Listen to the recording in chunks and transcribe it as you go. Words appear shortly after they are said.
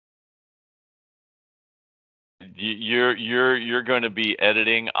You're going to be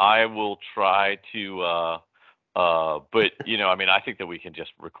editing. I will try to. But I mean, I think that we can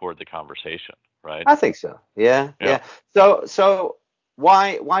just record the conversation, right? I think so. Yeah, Yeah. yeah. So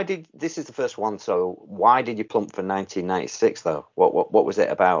why did this is the first one? So why did you plump for 1996 though? What was it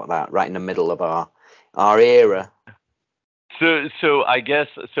about that right in the middle of our era? So I guess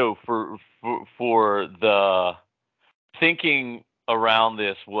so for the thinking around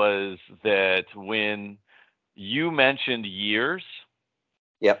this was that when you mentioned years,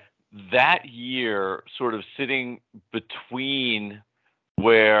 Yep. that year sort of sitting between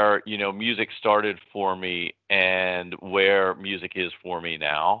where music started for me and where music is for me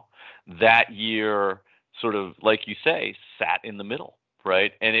now, that year sort of, like you say, sat in the middle,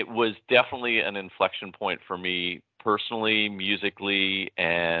 right? And it was definitely an inflection point for me personally, musically,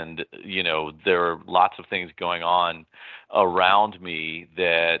 and there are lots of things going on around me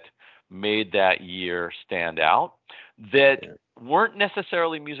that made that year stand out, that Yeah. weren't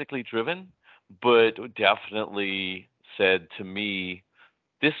necessarily musically driven, but definitely said to me,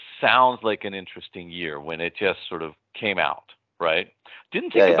 this sounds like an interesting year when it just sort of came out, right?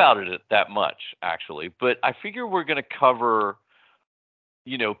 Didn't think Yeah. Yeah. about it that much, actually, but I figure we're going to cover,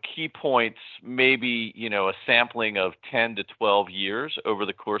 key points, maybe, a sampling of 10 to 12 years over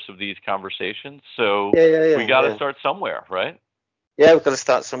the course of these conversations. So Yeah. Yeah. we Yeah. got to Yeah. start somewhere, right? Yeah, we've got to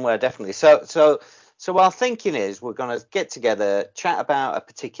start somewhere, definitely. So our thinking is we're going to get together, chat about a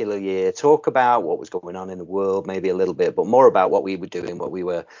particular year, talk about what was going on in the world, maybe a little bit, but more about what we were doing, what we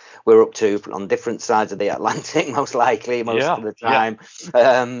were up to on different sides of the Atlantic, most likely, most Yeah, of the yeah.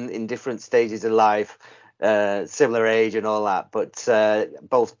 time, in different stages of life, similar age and all that, but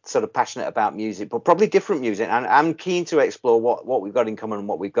both sort of passionate about music, but probably different music. And I'm keen to explore what we've got in common and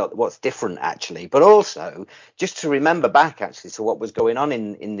what's different actually, but also just to remember back actually to what was going on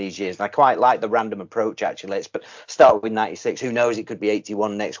in these years. And I quite like the random approach actually. Let's start with 96. Who knows? It could be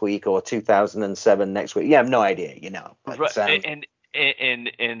 81 next week or 2007 next week. Yeah, I have no idea, Right. But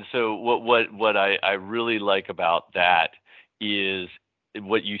And so what I really like about that is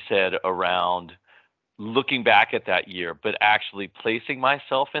what you said around looking back at that year, but actually placing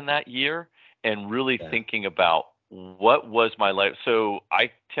myself in that year and really yeah, thinking about what was my life. So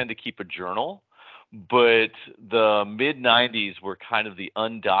I tend to keep a journal, but the mid 90s were kind of the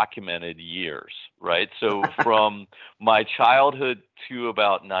undocumented years, right? So from my childhood to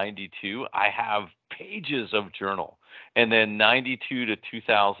about 92, I have pages of journal. And then 92 to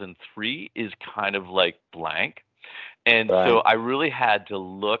 2003 is kind of like blank. And so right. I really had to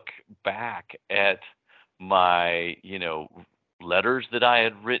look back at my, letters that I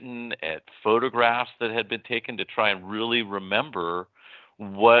had written, at photographs that had been taken to try and really remember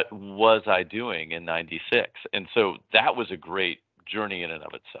what was I doing in 96. And so that was a great journey in and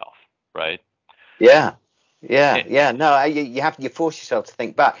of itself, right? Yeah, yeah, Eh, yeah. No, you force yourself to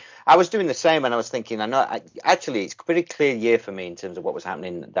think back. I was doing the same, and I was thinking. Actually, it's a pretty clear year for me in terms of what was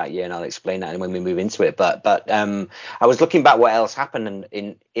happening that year, and I'll explain that when we move into it. But I was looking back what else happened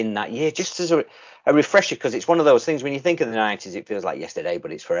in that year, just as a refresher, because it's one of those things when you think of the 90s, it feels like yesterday,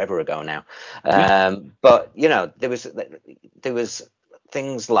 but it's forever ago now. yeah. But there was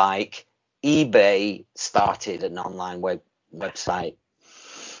things like eBay started an online website.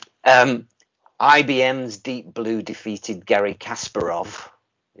 Um, IBM's Deep Blue defeated Garry Kasparov.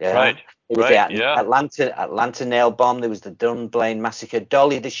 Right. Yeah. It was the Right. Yeah. Atlanta nail bomb. There was the Dunblane massacre.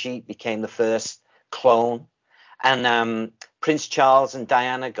 Dolly the sheep became the first clone. And Prince Charles and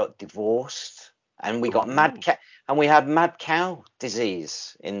Diana got divorced. And we got Ooh. we had mad cow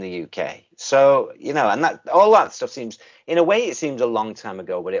disease in the UK. So, and that all that stuff seems, in a way, it seems a long time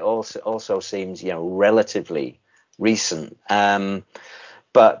ago, but it also seems, relatively recent.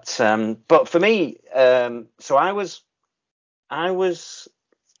 But for me, so I was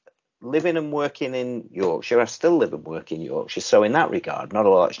living and working in Yorkshire. I still live and work in Yorkshire. So in that regard, not a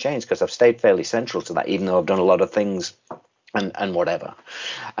lot's changed because I've stayed fairly central to that, even though I've done a lot of things and whatever.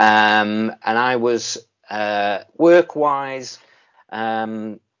 And I was work wise,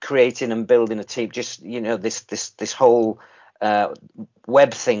 creating and building a team. Just this whole uh,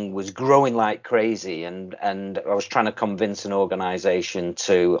 web thing was growing like crazy, and I was trying to convince an organization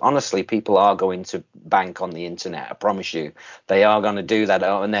to, honestly, people are going to bank on the internet. I promise you, they are going to do that.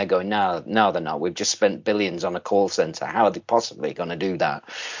 Oh, and they're going, no, they're not. We've just spent billions on a call center. How are they possibly going to do that?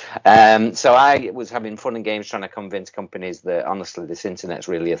 So I was having fun and games trying to convince companies that honestly, this internet's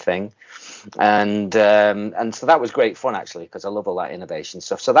really a thing. And so that was great fun actually, because I love all that innovation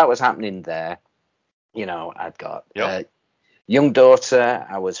stuff. So that was happening there. I'd got Yep. young daughter.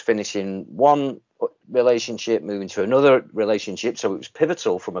 I was finishing one relationship, moving to another relationship. So it was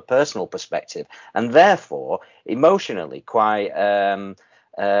pivotal from a personal perspective, and therefore emotionally quite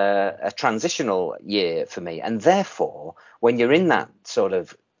a transitional year for me. And therefore, when you're in that sort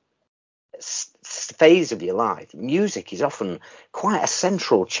of phase of your life, music is often quite a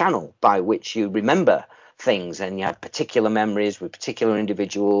central channel by which you remember things, and you have particular memories with particular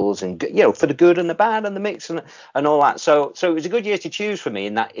individuals, and for the good and the bad and the mix and all that. So it was a good year to choose for me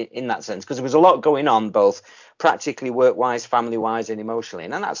in that sense, because there was a lot going on, both practically, work wise, family wise, and emotionally,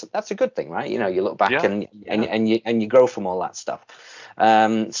 and that's a good thing, right? You look back and you grow from all that stuff.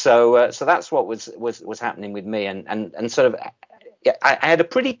 So that's what was happening with me, and sort of I had a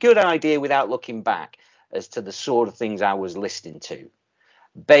pretty good idea without looking back as to the sort of things I was listening to,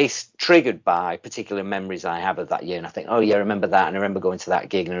 triggered by particular memories I have of that year. And I think, oh yeah, I remember that, and I remember going to that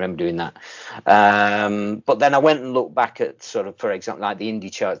gig, and I remember doing that. But then I went and looked back at sort of, for example, like the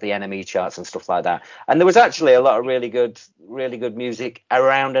indie charts, the NME charts and stuff like that. And there was actually a lot of really good music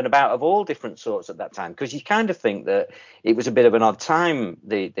around and about of all different sorts at that time, because you kind of think that it was a bit of an odd time,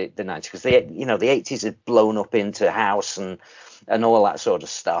 the 90s, because the 80s had blown up into house and all that sort of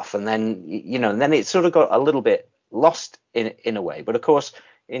stuff. And then, then it sort of got a little bit lost in a way. But of course,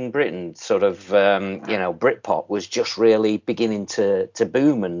 in Britain, sort of, Britpop was just really beginning to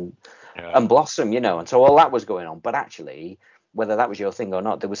boom and blossom, and so all that was going on. But actually, whether that was your thing or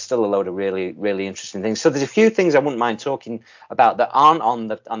not, there was still a load of really, really interesting things. So there's a few things I wouldn't mind talking about that aren't on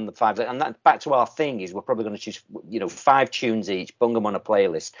the five. And that, back to our thing, is we're probably going to choose, 5 tunes each, bung them on a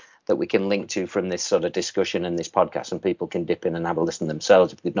playlist that we can link to from this sort of discussion and this podcast, and people can dip in and have a listen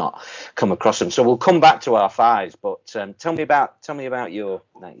themselves if they've not come across them. So we'll come back to our fives, but tell me about your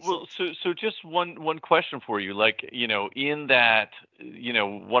 96. Well, so just one question for you, like, in that,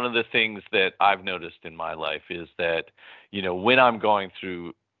 one of the things that I've noticed in my life is that, when I'm going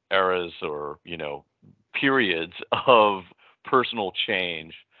through eras or, periods of personal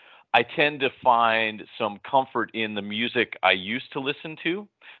change, I tend to find some comfort in the music I used to listen to.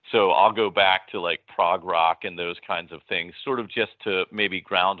 So I'll go back to like prog rock and those kinds of things, sort of just to maybe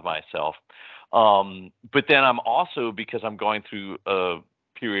ground myself. But then I'm also, because I'm going through a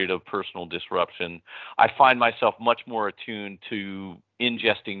period of personal disruption, I find myself much more attuned to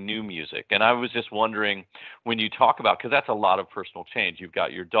ingesting new music. And I was just wondering, when you talk about, because that's a lot of personal change. You've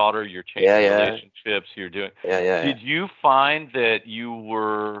got your daughter, you're changing relationships, you're doing. Did you find that you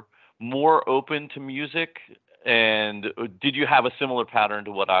were more open to music? And did you have a similar pattern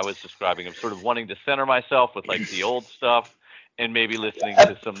to what I was describing, of sort of wanting to center myself with like the old stuff and maybe listening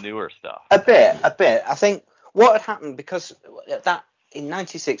to some newer stuff? A bit. I think what had happened, because that in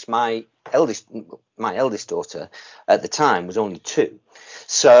 96, my eldest daughter at the time was only 2.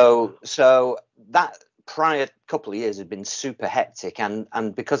 So that prior couple of years had been super hectic, and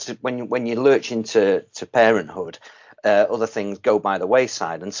because when you lurch into parenthood, other things go by the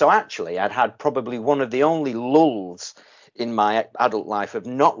wayside. And so actually I'd had probably one of the only lulls in my adult life of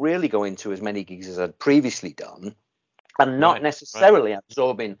not really going to as many gigs as I'd previously done, and not necessarily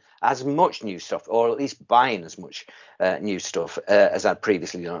absorbing as much new stuff, or at least buying as much new stuff as I'd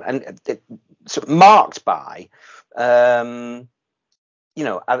previously done. And sort of marked by, I'd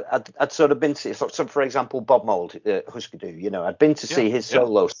sort of been to, so for example, Bob Mould, Husker Du, I'd been to see his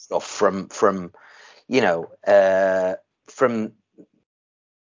solo stuff from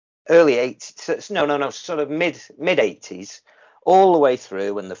early 80s, sort of mid 80s, all the way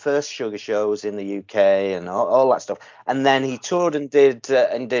through, and the first Sugar shows in the UK and all that stuff. And then he toured and did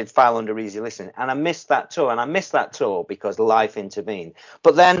File Under Easy Listening, and I missed that tour because life intervened.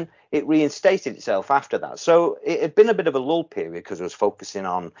 But then it reinstated itself after that. So it had been a bit of a lull period, because I was focusing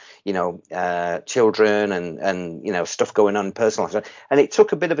on children and stuff going on in personal life, and it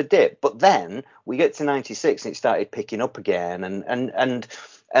took a bit of a dip. But then we get to 96 and it started picking up again, and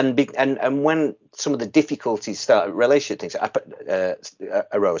when some of the difficulties started, relationship things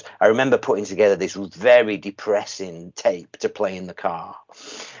arose, I remember putting together this very depressing tape to play in the car,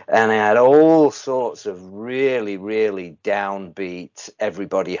 and I had all sorts of really, really downbeat,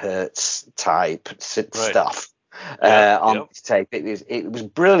 everybody hurts type stuff on this tape. It was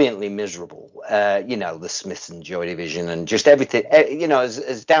brilliantly miserable. The Smiths and Joy Division and just everything,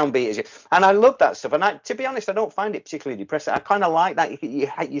 as downbeat as you. And I love that stuff. And to be honest, I don't find it particularly depressing. I kind of like that.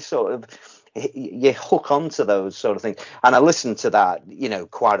 You sort of, you hook onto those sort of things. And I listened to that,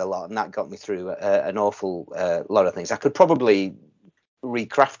 quite a lot, and that got me through an awful lot of things. I could probably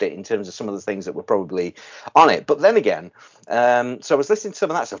recraft it in terms of some of the things that were probably on it. But then again, so I was listening to some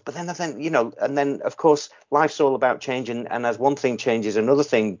of that stuff, but then and then of course life's all about change, and as one thing changes, another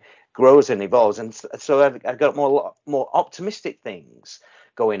thing grows and evolves, and so I've got more optimistic things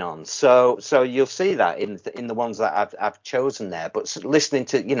going on. So you'll see that in the ones that I've chosen there. But listening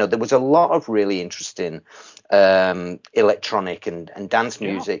to, there was a lot of really interesting electronic and dance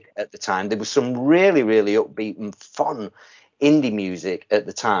music at the time. There was some really, really upbeat and fun indie music at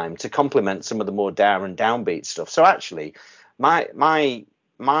the time to complement some of the more down and downbeat stuff. So actually,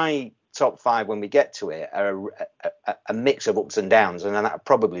 my top five when we get to it are a mix of ups and downs, and then that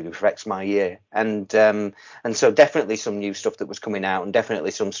probably reflects my year. And so definitely some new stuff that was coming out, and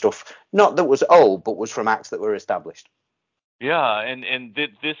definitely some stuff not that was old, but was from acts that were established. Yeah, and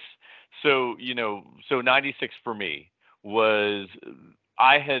this, so 96 for me was,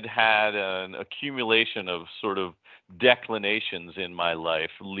 I had an accumulation of sort of declinations in my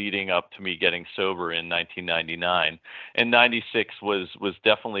life leading up to me getting sober in 1999, and 96 was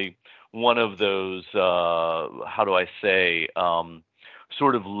definitely one of those, how do I say,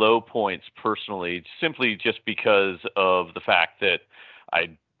 sort of low points personally, simply just because of the fact that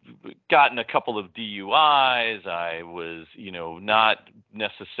I'd gotten a couple of DUIs. I was, not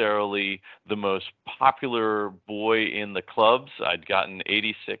necessarily the most popular boy in the clubs. I'd gotten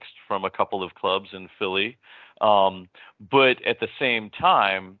 86th from a couple of clubs in Philly. But at the same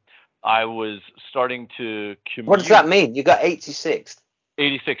time, I was starting to commute. What does that mean? You got 86th?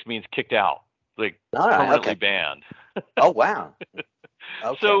 86 means kicked out, like All right, permanently okay. banned. Oh, wow.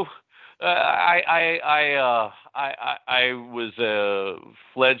 Okay. So I was a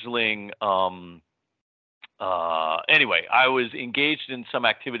fledgling. Anyway, I was engaged in some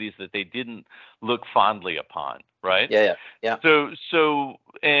activities that they didn't look fondly upon, right? Yeah.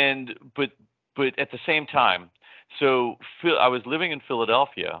 But at the same time, so I was living in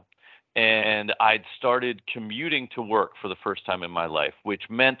Philadelphia, and I'd started commuting to work for the first time in my life, which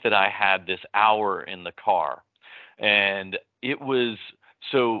meant that I had this hour in the car, and it was,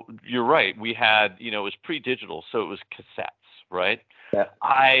 so you're right. We had, it was pre-digital, so it was cassettes, right? Yeah.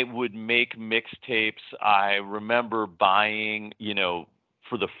 I would make mixtapes. I remember buying,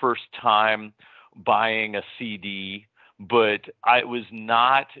 for the first time, buying a CD, but it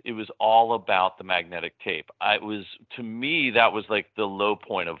was all about the magnetic tape. To me, that was like the low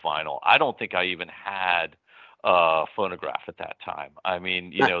point of vinyl. I don't think I even had a phonograph at that time. I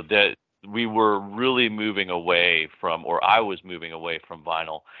mean, that we were really moving away from, or I was moving away from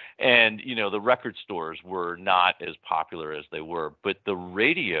vinyl. And, the record stores were not as popular as they were, but the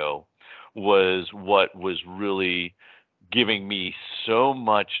radio was what was really giving me so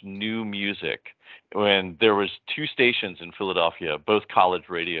much new music. When there was two stations in Philadelphia, both college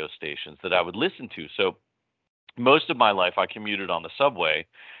radio stations that I would listen to. So most of my life I commuted on the subway,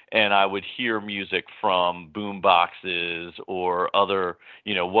 and I would hear music from boom boxes or other,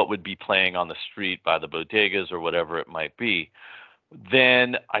 what would be playing on the street by the bodegas or whatever it might be.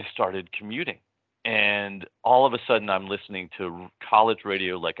 Then I started commuting, and all of a sudden I'm listening to college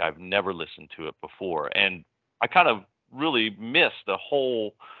radio like I've never listened to it before. And I kind of really missed a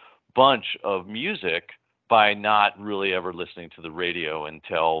whole bunch of music by not really ever listening to the radio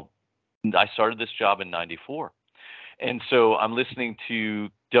until I started this job in 94. And so I'm listening to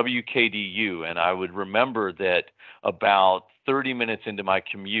WKDU, and I would remember that about 30 minutes into my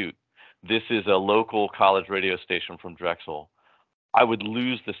commute, this is a local college radio station from Drexel, I would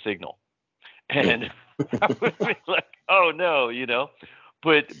lose the signal. And I would be like, oh no.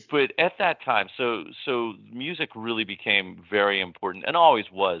 But at that time, so music really became very important, and always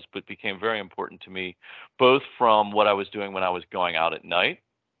was, but became very important to me, both from what I was doing when I was going out at night,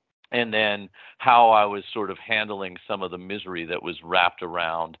 and then how I was sort of handling some of the misery that was wrapped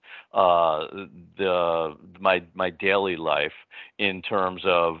around my daily life, in terms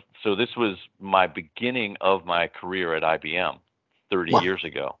of, so this was my beginning of my career at IBM 30 years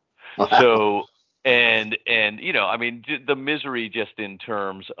ago. So and I mean, the misery just in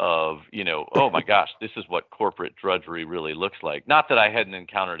terms of, oh my gosh, this is what corporate drudgery really looks like. Not that I hadn't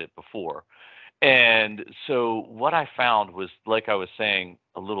encountered it before. And so what I found was, like I was saying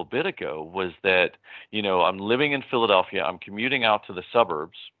a little bit ago, was that, I'm living in Philadelphia, I'm commuting out to the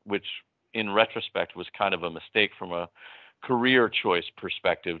suburbs, which in retrospect was kind of a mistake from a career choice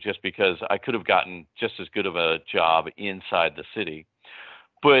perspective, just because I could have gotten just as good of a job inside the city.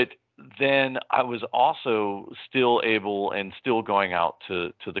 But then I was also still able and still going out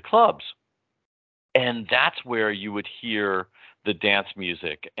to the clubs. And that's where you would hear the dance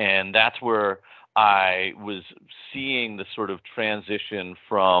music. And that's where I was seeing the sort of transition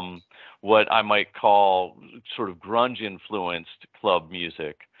from what I might call sort of grunge influenced club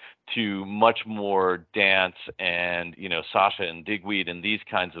music to much more dance and, Sasha and Digweed and these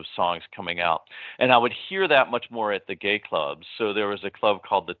kinds of songs coming out. And I would hear that much more at the gay clubs. So there was a club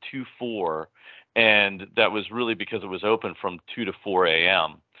called the 2-4 and that was really because it was open from 2 to 4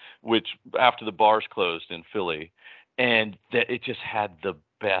 a.m., which after the bars closed in Philly, and that it just had the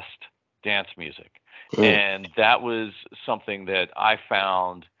best dance music. Mm. And that was something that I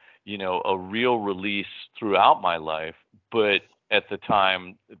found, a real release throughout my life, but at the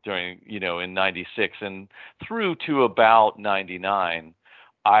time during, in 96 and through to about 99,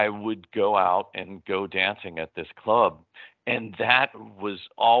 I would go out and go dancing at this club. And that was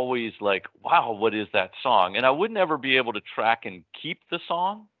always like, wow, what is that song? And I would never be able to track and keep the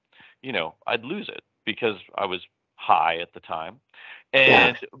song. I'd lose it because I was high at the time. Yeah.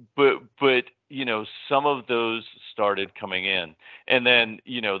 And but some of those started coming in. And then,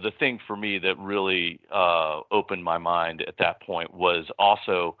 the thing for me that really opened my mind at that point was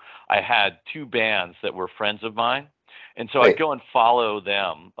also I had two bands that were friends of mine. And so I'd Right. go and follow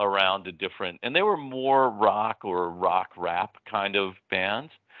them around to different, and they were more rock or rock rap kind of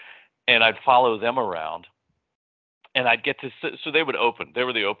bands. And I'd follow them around, and I'd get to so they would open. They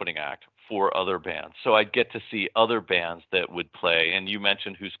were the opening act for other bands. So I'd get to see other bands that would play. And you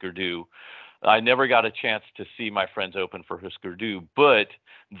mentioned Husker Du. I never got a chance to see my friends open for Husker Du, but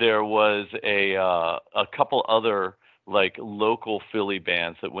there was a couple other like local Philly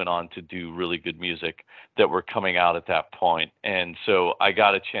bands that went on to do really good music that were coming out at that point. And so I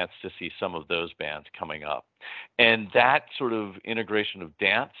got a chance to see some of those bands coming up. And that sort of integration of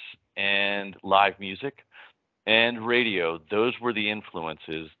dance and live music and radio, those were the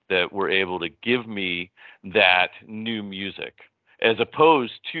influences that were able to give me that new music, as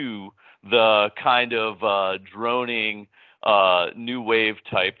opposed to the kind of droning new wave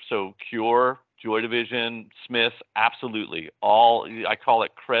type. So Cure, Joy Division, Smiths, absolutely. All I call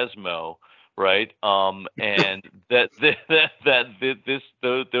it Cresmo, right? And those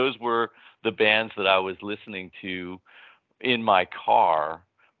were the bands that I was listening to in my car,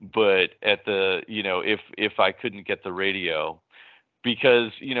 but at the if I couldn't get the radio,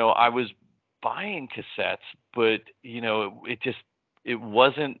 because I was buying cassettes, but it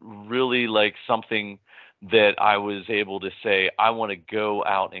wasn't really like something that I was able to say I want to go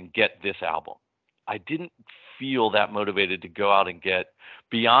out and get this album. I didn't feel that motivated to go out and get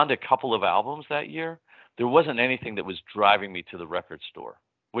beyond a couple of albums that year. There wasn't anything that was driving me to the record store,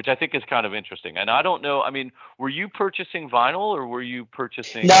 which I think is kind of interesting. And I don't know, I mean, were you purchasing vinyl or were you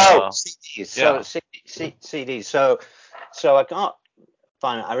purchasing No, CDs. So yeah. CDs. So I got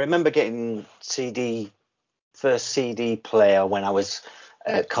fine. I remember getting first CD player when I was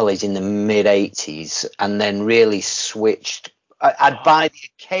at college in the mid '80s, and then really switched. I'd Uh-huh. buy the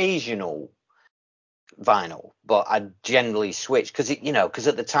occasional vinyl, but I generally switched because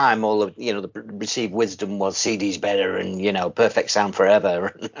at the time all of the received wisdom was CDs better, and perfect sound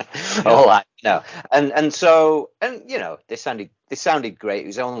forever and Yeah. all that, and so they sounded great. It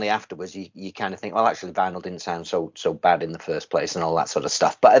was only afterwards you kind of think, well, actually vinyl didn't sound so bad in the first place and all that sort of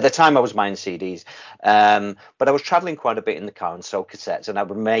stuff. But at the time I was buying CDs, but I was traveling quite a bit in the car and sold cassettes, and I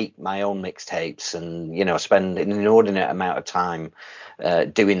would make my own mixtapes and spend an inordinate amount of time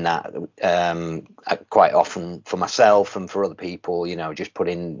doing that, quite often for myself and for other people, just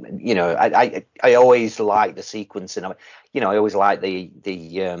putting, I always like the sequencing of it. I always like the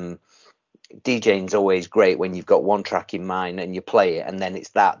DJing's always great when you've got one track in mind and you play it, and then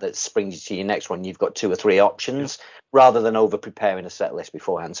it's that springs you to your next one. You've got two or three Yep. options rather than over preparing a set list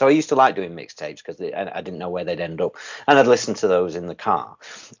beforehand. So I used to like doing mixtapes because I didn't know where they'd end up, and I'd listen to those in the car.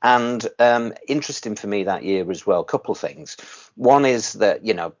 And interesting for me that year as well, a couple of things. One is that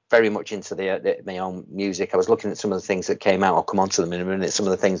very much into my own music. I was looking at some of the things that came out. I'll come on to them in a minute. Some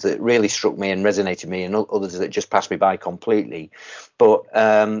of the things that really struck me and resonated me, and others that just passed me by completely. But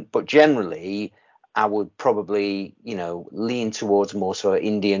generally, I would probably, lean towards more sort of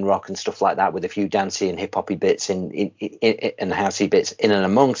Indian rock and stuff like that, with a few dancey and hip hoppy bits and housey bits in and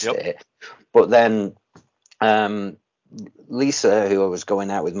amongst Yep. it. But then um, Lisa, who I was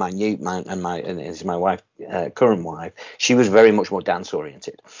going out with, and is my wife, current wife, she was very much more dance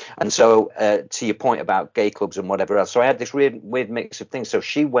oriented. And so, to your point about gay clubs and whatever else, so I had this weird mix of things. So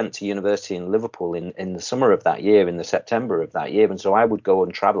she went to university in Liverpool in the summer of that year, in the September of that year, and so I would go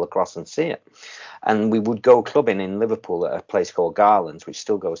and travel across and see it. And we would go clubbing in Liverpool at a place called Garland's, which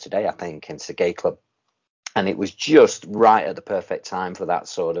still goes today, I think. It's a gay club, and it was just right at the perfect time for that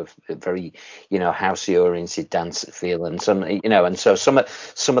sort of very housey oriented dance feel, and and so some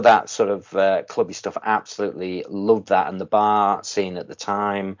of that sort of clubby stuff. Absolutely loved that, and the bar scene at the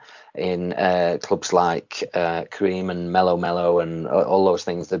time, in clubs like Cream and Mellow Mellow and all those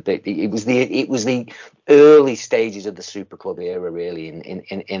things. It was the early stages of the super club era, really,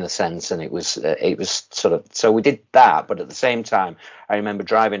 in a sense, and it was sort of, so we did that, but at the same time, I remember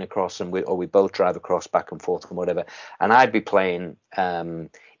driving across, and we both drive across back and forth and whatever, and I'd be playing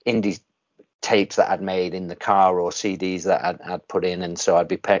indie tapes that I'd made in the car, or CDs that I'd put in, and so I'd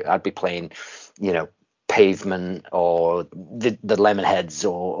be playing, you know, Pavement or the Lemonheads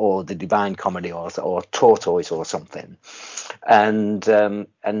or the Divine Comedy or Tortoise or something, and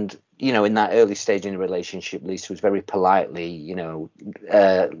you know, in that early stage in the relationship, Lisa was very politely, you know,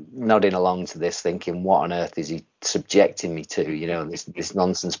 nodding along to this, thinking, what on earth is he subjecting me to, you know, this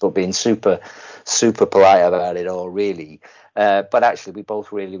nonsense, but being super polite about it all, really. But actually, we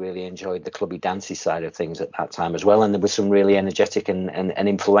both really enjoyed the clubby dancey side of things at that time as well, and there was some really energetic and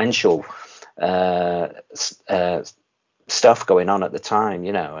influential stuff going on at the time,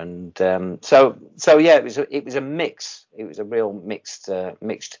 you know, and so yeah, it was a mix. It was a real mixed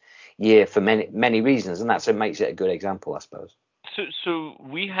year for many reasons, and that's what makes it a good example, I suppose. So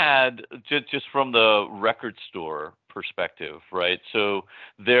we had, just from the record store perspective, right? So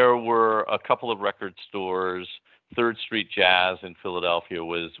there were a couple of record stores. Third Street Jazz in Philadelphia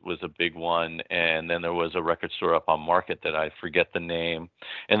was a big one, and then there was a record store up on Market that I forget the name,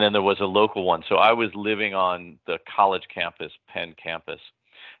 and then there was a local one. So I was living on the college campus, Penn campus,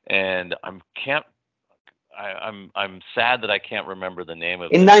 and I'm sad that I can't remember the name of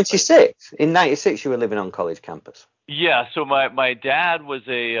in this place. In '96 you were living on college campus. Yeah, so my dad was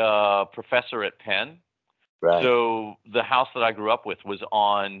a professor at Penn. Right. So the house that I grew up with was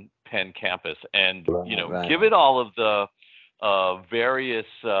on Penn campus, and you know, Right. given all of the various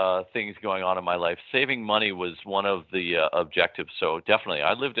things going on in my life, saving money was one of the objectives. So definitely,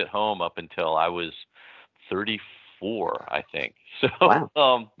 I lived at home up until I was 34, I think. So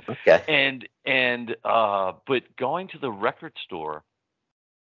Wow. Okay. but going to the record store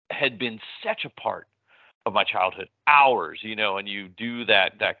had been such a part of my childhood. Hours, you know, and you do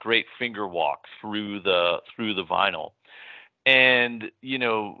that great finger walk through the vinyl, and you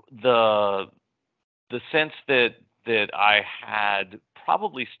know, the sense that I had,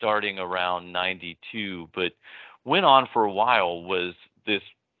 probably starting around 92, but went on for a while, was this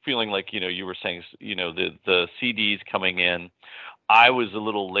feeling like, you know, you were saying, you know, the CDs coming in. I was a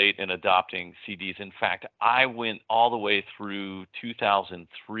little late in adopting CDs. In fact, I went all the way through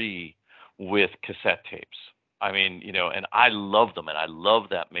 2003 with cassette tapes. I mean, you know, and I love them, and I love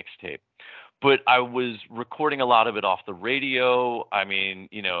that mixtape. But I was recording a lot of it off the radio. I mean,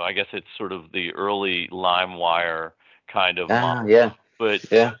 you know, I guess it's sort of the early LimeWire kind of model. Yeah. But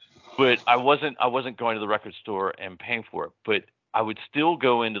Yeah. I wasn't going to the record store and paying for it. But I would still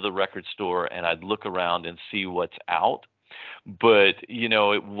go into the record store and I'd look around and see what's out. But you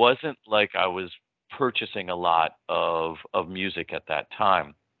know, it wasn't like I was purchasing a lot of music at that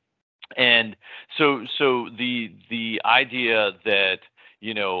time. And so the idea that,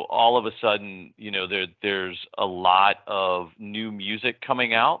 you know, all of a sudden, you know, there's a lot of new music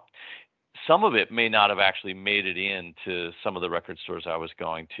coming out. Some of it may not have actually made it into some of the record stores I was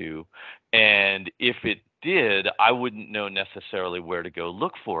going to, and if it did, I wouldn't know necessarily where to go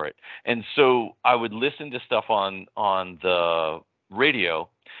look for it. And so I would listen to stuff on the radio,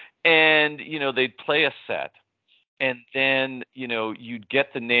 and you know, they'd play a set, and then, you know, you'd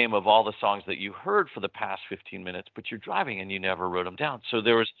get the name of all the songs that you heard for the past 15 minutes, but you're driving and you never wrote them down. So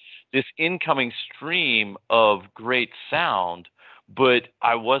there was this incoming stream of great sound, but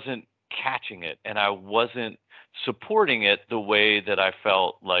I wasn't catching it, and I wasn't supporting it the way that I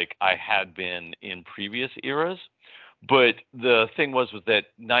felt like I had been in previous eras. But the thing was that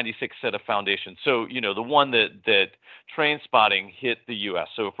 96 set a foundation. So, you know, the one that Train Spotting hit the US.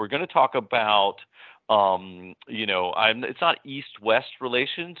 So if we're going to talk about, you know, it's not East-West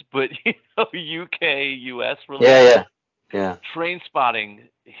relations, but you know, UK-US relations. Yeah. Train Spotting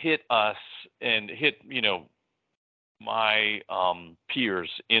hit us and hit, you know, my peers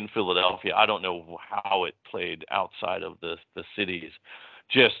in Philadelphia. I don't know how it played outside of the cities.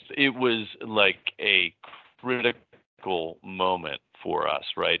 Just, it was like a critical moment for us,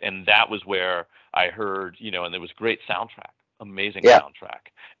 right? And that was where I heard, you know, and there was great soundtrack, amazing Yeah.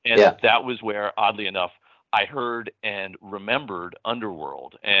 soundtrack. And Yeah. that was where, oddly enough, I heard and remembered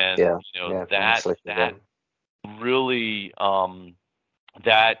Underworld. And Yeah. you know, Yeah. that really,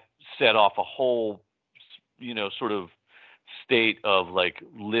 that set off a whole, you know, sort of state of like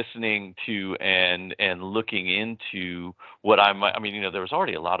listening to and looking into what I mean, you know, there was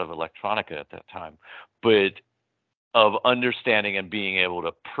already a lot of electronica at that time, but of understanding and being able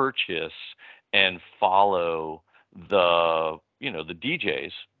to purchase and follow the, you know, the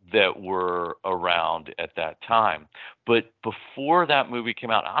DJs that were around at that time. But before that movie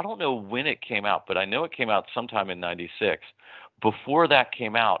came out, I don't know when it came out, but I know it came out sometime in '96. Before that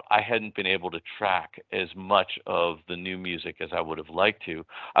came out, I hadn't been able to track as much of the new music as I would have liked to.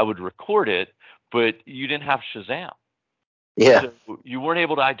 I would record it, but you didn't have Shazam. Yeah. So you weren't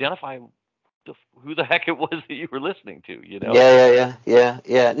able to identify who the heck it was that you were listening to, you know?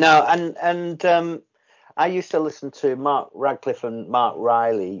 Yeah. No, and I used to listen to Mark Radcliffe and Mark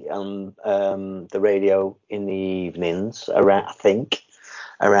Riley on the radio in the evenings around, I think,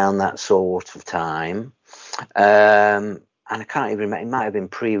 around that sort of time. And I can't even remember. It might have been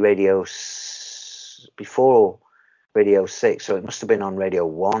before Radio 6, so it must have been on Radio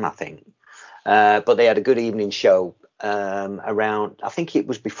 1, I think. But they had a good evening show around. I think it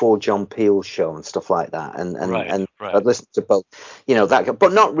was before John Peel's show and stuff like that. And Right. I'd listen to both, that,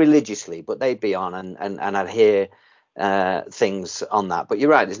 but not religiously. But they'd be on, and I'd hear things on that. But you're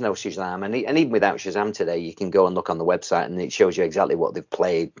right, there's no Shazam, and even without Shazam today, you can go and look on the website, and it shows you exactly what they've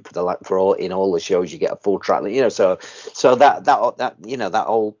played for all in all the shows. You get a full track, so that that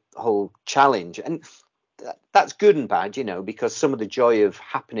whole challenge, and that's good and bad, because some of the joy of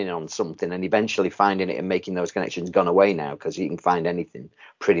happening on something and eventually finding it and making those connections gone away now, because you can find anything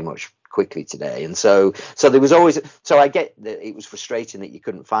pretty much quickly today. And so there was always, so I get that it was frustrating that you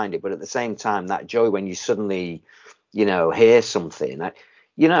couldn't find it, but at the same time, that joy when you suddenly, hear something,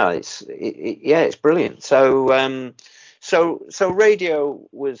 it's brilliant. So radio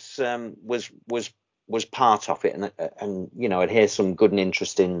was part of it, and I'd hear some good and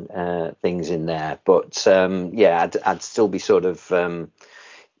interesting things in there, but I'd still be sort of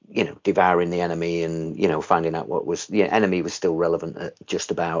devouring the Enemy, and finding out what was Enemy was still relevant just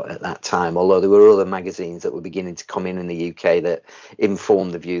about at that time, although there were other magazines that were beginning to come in the UK that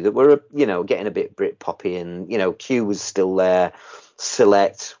informed the view that were getting a bit Britpoppy, and Q was still there.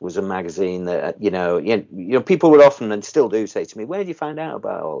 Select was a magazine that people would often and still do say to me, where do you find out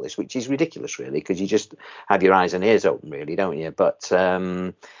about all this, which is ridiculous really, because you just have your eyes and ears open really, don't you? But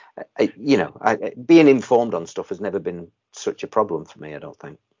being informed on stuff has never been such a problem for me, I don't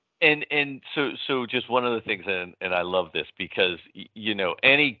think. And so just one of the things, and I love this because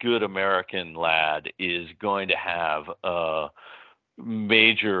any good American lad is going to have a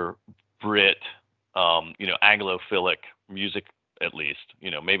major Brit, Anglophilic music, at least,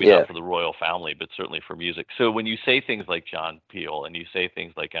 maybe not for the royal family, but certainly for music. So when you say things like John Peel and you say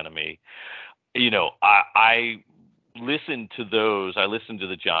things like Enemy, I listened to those. I listened to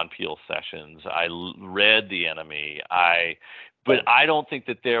the John Peel sessions. I read the Enemy. But I don't think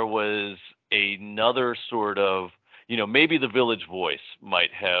that there was another sort of, maybe the Village Voice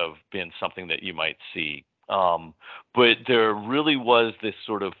might have been something that you might see. But there really was this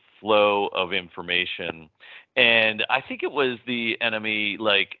sort of flow of information. And I think it was the Enemy,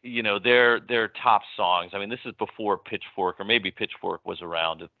 like, their top songs. I mean, this is before Pitchfork, or maybe Pitchfork was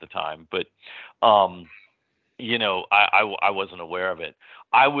around at the time, but, I wasn't aware of it.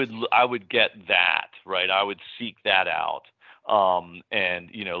 I would get that, right? I would seek that out. And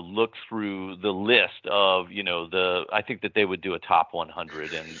look through the list of I think that they would do a top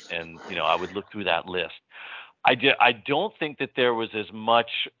 100, and I would look through that list. I don't think that there was as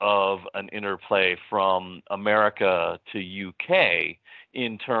much of an interplay from America to UK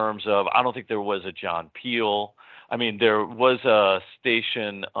in terms of, I don't think there was a John Peel. I mean, there was a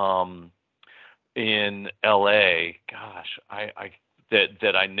station in LA, gosh,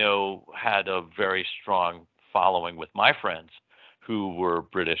 that I know had a very strong following with my friends who were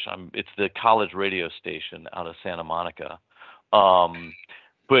British. It's the college radio station out of Santa Monica.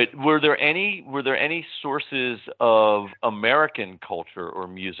 But were there any sources of American culture or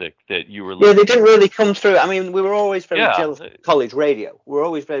music that you were listening? Yeah, they didn't really come through. I mean, we were always very jealous Yeah. of college radio. We were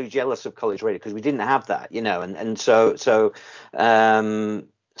always very jealous of college radio because we didn't have that, and so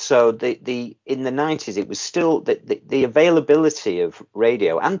the in the 90s it was still the availability of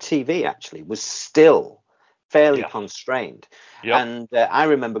radio and TV actually was still fairly constrained. Yep. And I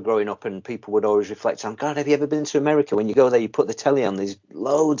remember growing up and people would always reflect on, God, have you ever been to America? When you go there, you put the telly on, there's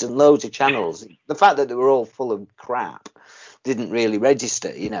loads and loads of channels. The fact that they were all full of crap didn't really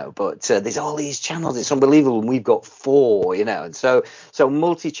register, but there's all these channels. It's unbelievable. And we've got 4, and so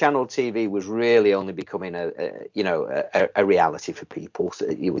multi-channel TV was really only becoming a reality for people. So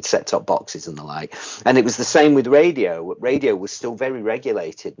you would set top boxes and the like. And it was the same with radio. Radio was still very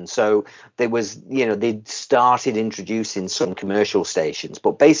regulated. And so there was, they'd started introducing some commercial stations,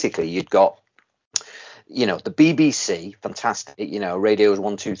 but basically you'd got the BBC, fantastic, radios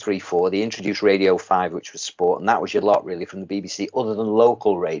 1, 2, 3, 4. They introduced Radio 5, which was sport, and that was your lot really from the BBC, other than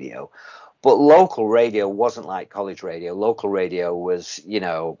local radio. But local radio wasn't like college radio. Local radio was,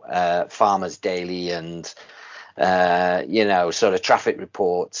 Farmers Daily and sort of traffic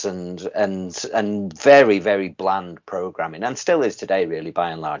reports and very, very bland programming, and still is today, really,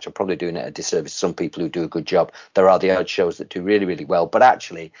 by and large. I'm probably doing it a disservice to some people who do a good job. There are the odd shows that do really, really well, but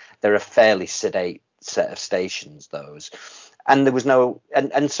actually they're a fairly sedate set of stations, those. And there was no,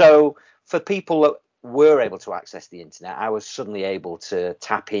 and so for people that were able to access the internet, I was suddenly able to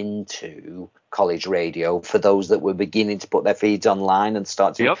tap into college radio for those that were beginning to put their feeds online and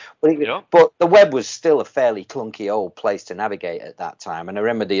start to. Yep. But the web was still a fairly clunky old place to navigate at that time. And I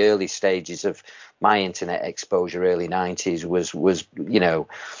remember the early stages of my internet exposure, early 90s, was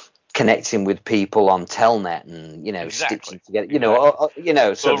connecting with people on Telnet and stitching together,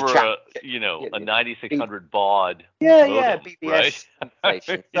 sort over of chat, a 9600 baud yeah, modem, right? BBS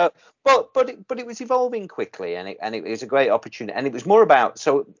station. So, but it was evolving quickly, and it was a great opportunity, and it was more about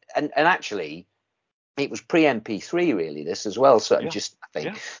and actually it was pre MP3 really, this as well. So just I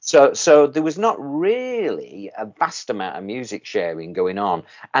think so there was not really a vast amount of music sharing going on,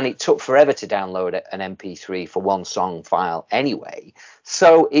 and it took forever to download an MP3 for one song file anyway.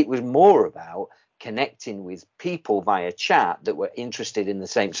 So it was more about connecting with people via chat that were interested in the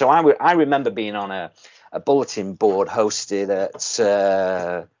same. So I remember being on a bulletin board hosted at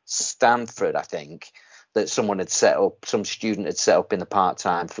Stanford, I think, that someone had set up, some student had set up in the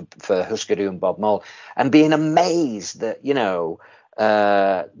part-time for Husker Du and Bob Mould, and being amazed that,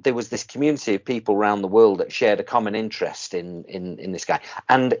 there was this community of people around the world that shared a common interest in this guy.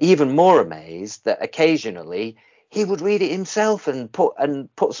 And even more amazed that occasionally he would read it himself and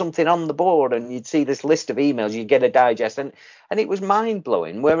put something on the board, and you'd see this list of emails, you'd get a digest, and it was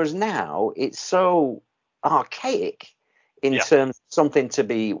mind-blowing. Whereas now it's so archaic in terms of something to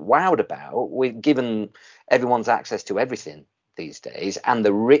be wowed about, given everyone's access to everything these days and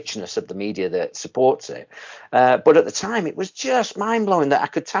the richness of the media that supports it. But at the time, it was just mind-blowing that I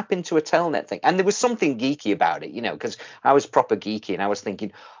could tap into a Telnet thing. And there was something geeky about it, because I was proper geeky, and I was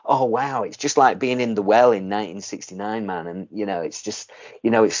thinking, oh, wow, it's just like being in the well in 1969, man. And, it's just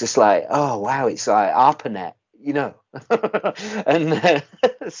like, oh, wow, it's like ARPANET. And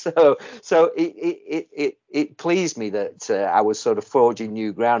so it pleased me that I was sort of forging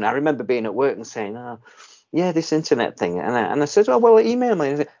new ground. I remember being at work and saying, oh, yeah, this internet thing. And I said, oh, well, email me.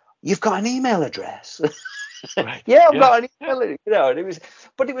 And said, you've got an email address. Right. Yeah, I've got an email, and it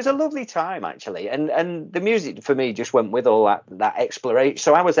was a lovely time, actually. And the music for me just went with all that exploration.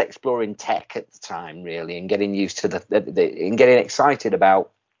 So I was exploring tech at the time, really, and getting used to and getting excited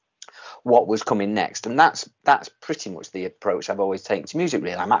about what was coming next. And that's pretty much the approach I've always taken to music,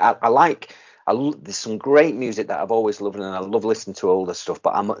 really. There's some great music that I've always loved, and I love listening to older stuff,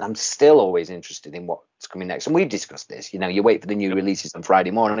 but I'm still always interested in what's coming next. And we've discussed this. You wait for the new releases on Friday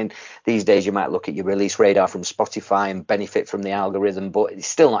morning. These days you might look at your release radar from Spotify and benefit from the algorithm, but it's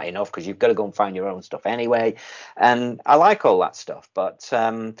still not enough because you've got to go and find your own stuff anyway. And I like all that stuff, but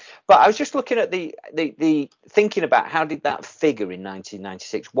I was just looking at the thinking about how did that figure in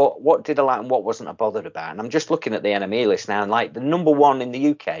 1996? What did I like and what wasn't I bothered about? And I'm just looking at the NME list now, and like the number one in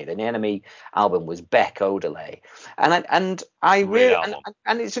the UK, the NME album was Beck Odelay, and I really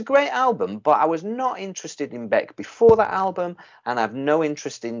and it's a great album, but I was not interested in Beck before that album, and I've no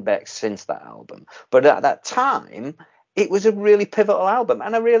interest in Beck since that album. But at that time, it was a really pivotal album,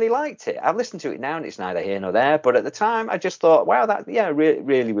 and I really liked it. I've listened to it now, and it's neither here nor there. But at the time, I just thought, wow, really,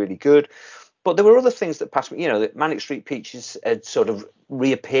 really, really good. But there were other things that passed me. That Manic Street Preachers had sort of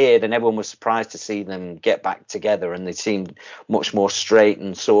reappeared, and everyone was surprised to see them get back together, and they seemed much more straight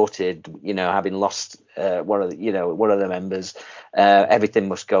and sorted. Having lost one of the members, Everything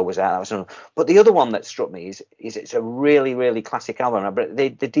Must Go was out. But the other one that struck me is it's a really, really classic album. But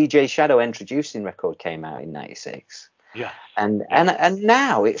the DJ Shadow Introducing record came out in '96. Yeah. And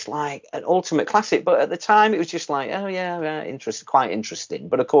now it's like an ultimate classic, but at the time it was just like, oh yeah, quite interesting.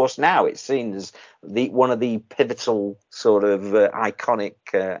 But of course now it's seen as one of the pivotal sort of iconic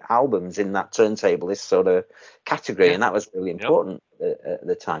albums in that turntable sort of category, and that was really important at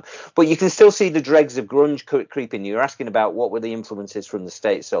the time. But you can still see the dregs of grunge creeping. You're asking about what were the influences from the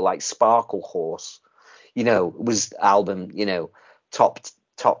States, so like Sparkle Horse, was album,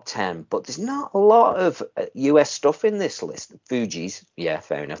 top 10, but there's not a lot of US stuff in this list. Fugees, yeah,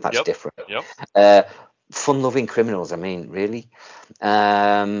 fair enough, that's different. Fun Loving Criminals, I mean, really.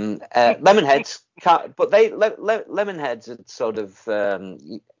 Lemonheads, but Lemonheads had sort of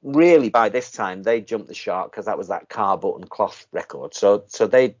really by this time they jumped the shark because that was that Car Button Cloth record. So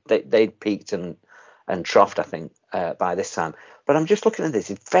they peaked and troughed, I think, by this time. But I'm just looking at this.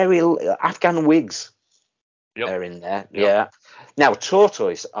 It's very Afghan Wigs. Yep. are in there. Yep. Yeah. Now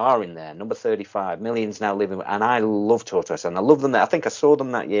Tortoise are in there, number 35. Millions Now Living, and I love Tortoise, and I love them. I think I saw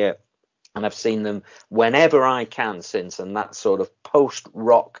them that year, and I've seen them whenever I can since. And that sort of post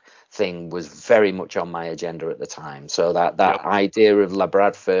rock thing was very much on my agenda at the time. So that Yep. idea of La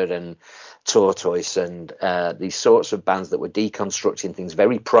Bradford and Tortoise and these sorts of bands that were deconstructing things,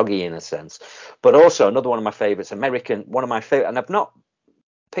 very proggy in a sense, but also another one of my favorites, American, one of my favorite, and I've not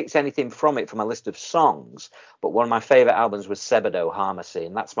picked anything from it from a list of songs, but one of my favorite albums was Sebadoh Harmacy,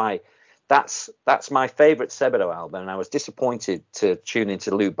 and that's my favorite Sebadoh album. And I was disappointed to tune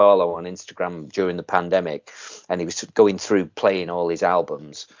into Lou Barlow on Instagram during the pandemic, and he was going through playing all his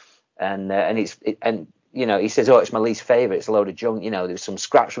albums, and you know, he says, "Oh, it's my least favorite. It's a load of junk. You know, there's some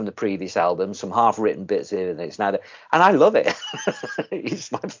scraps from the previous album, some half-written bits here, and it's neither." And I love it.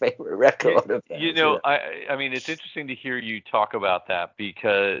 It's my favorite You, record of you theirs. know, Yeah. I mean, it's interesting to hear you talk about that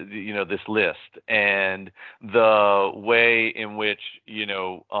because, this list and the way in which,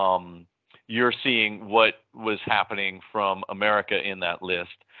 you're seeing what was happening from America in that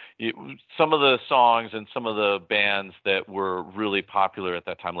list. It, some of the songs and some of the bands that were really popular at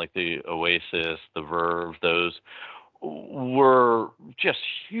that time, like the Oasis, the Verve, those were just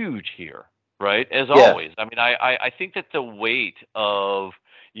huge here, right? As Yeah. always. I mean, I think that the weight of,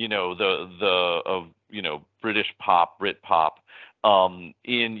 British pop, Brit pop,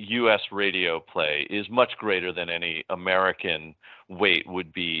 in U.S. radio play is much greater than any American weight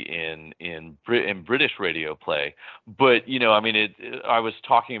would be in British radio play. But I mean, I was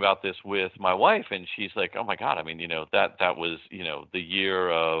talking about this with my wife, and she's like, "Oh my God! I mean, that was the year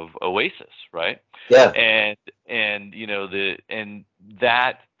of Oasis, right?" Yeah. And and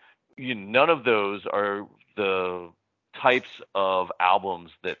that none of those are the types of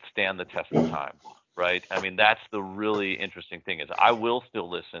albums that stand the test of time, right? I mean, that's the really interesting thing is I will still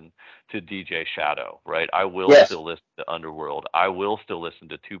listen to DJ Shadow, right? I will Yes. still listen to Underworld. I will still listen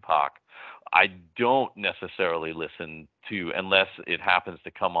to Tupac. I don't necessarily listen to, unless it happens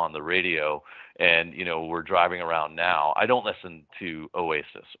to come on the radio and we're driving around now, I don't listen to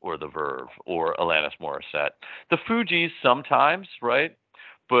Oasis or The Verve or Alanis Morissette. The Fugees sometimes, right?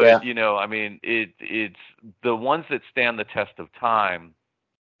 But Yeah. I mean, it's the ones that stand the test of time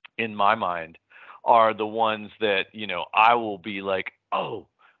in my mind are the ones that I will be like, oh,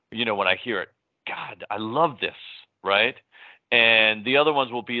 when I hear it, God, I love this, right? And the other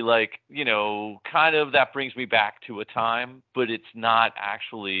ones will be like, kind of that brings me back to a time, but it's not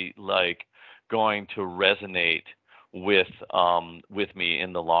actually like going to resonate with me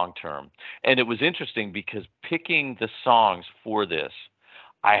in the long term. And it was interesting because picking the songs for this,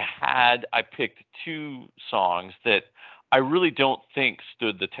 I picked two songs that I really don't think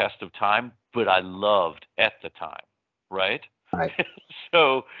stood the test of time, but I loved at the time, right? Right.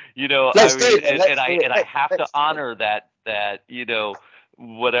 So, I Let's do mean, it then. and Let's do it. I have to Let's do it. honor that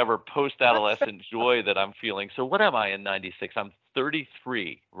whatever post-adolescent joy that I'm feeling. So what am I in 96? I'm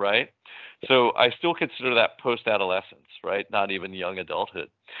 33, right? So I still consider that post-adolescence, right? Not even young adulthood.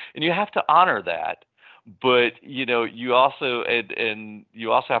 And you have to honor that, but you also and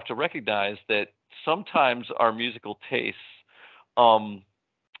you also have to recognize that sometimes our musical tastes um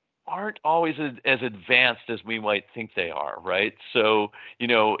aren't always as advanced as we might think they are, right? So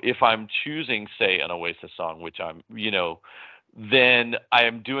if I'm choosing, say, an Oasis song, which I'm then I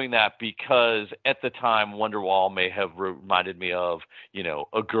am doing that because at the time Wonderwall may have reminded me of,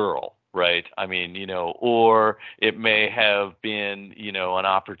 a girl, right? I mean, or it may have been, an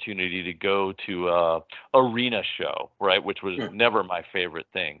opportunity to go to a arena show, right? Which was Hmm. never my favorite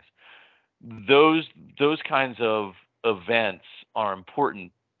things. Those those kinds of events are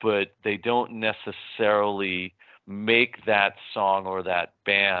important, but they don't necessarily make that song or that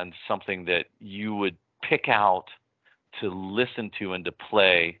band something that you would pick out to listen to and to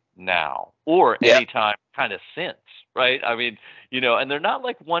play now or Yeah. anytime kind of since, right? I mean, and they're not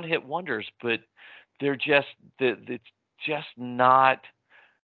like one hit wonders, but they're just it's just not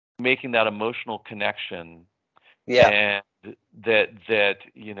making that emotional connection Yeah. and that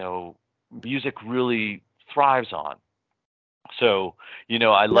music really thrives on. So, I No,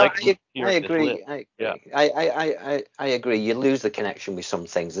 like I hearing this list. agree. I Yeah. agree. I agree. You lose the connection with some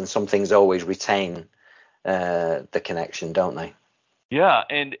things, and some things always retain the connection, don't they? Yeah,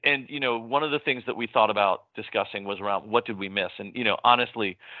 and one of the things that we thought about discussing was around what did we miss? And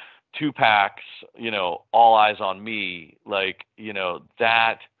honestly, Tupac's, All Eyes on Me, like,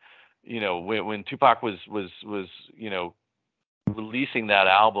 that, when Tupac was, releasing that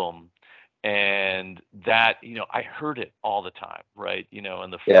album and that, I heard it all the time, right? In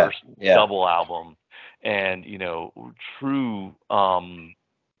the Yeah. first Yeah. double album and, true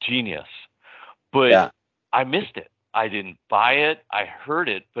genius. But Yeah. I missed it. I didn't buy it. I heard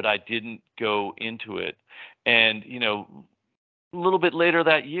it, but I didn't go into it. And, a little bit later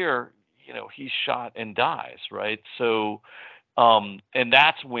that year, he's shot and dies, right? So, and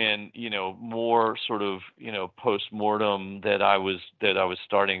that's when, more sort of, post-mortem that I was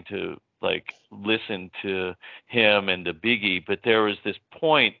starting to like listen to him and to Biggie. But there was this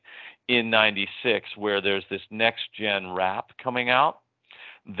point in 96 where there's this next gen rap coming out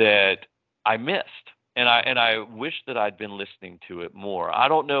that I missed. And I wish that I'd been listening to it more. I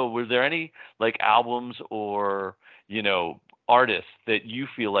don't know, were there any like albums or, artists that you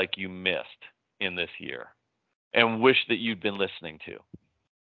feel like you missed in this year and wish that you'd been listening to?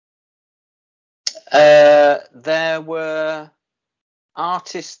 There were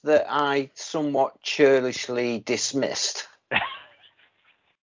artists that I somewhat churlishly dismissed.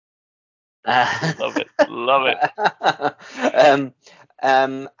 Love it. Love it.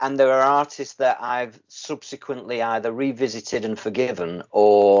 And there are artists that I've subsequently either revisited and forgiven,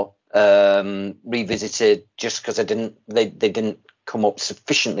 or revisited just because they didn't come up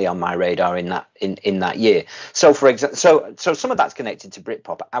sufficiently on my radar in that year. So for example, so some of that's connected to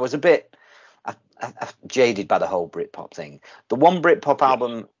Britpop. I was a bit jaded by the whole Britpop thing. The one Britpop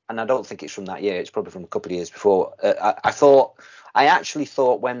album, and I don't think it's from that year, it's probably from a couple of years before. I actually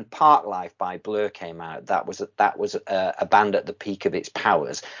thought when Parklife by Blur came out, that was a band at the peak of its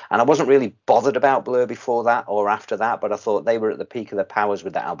powers. And I wasn't really bothered about Blur before that or after that, but I thought they were at the peak of their powers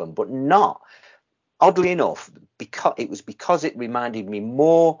with that album. But not, oddly enough, because it reminded me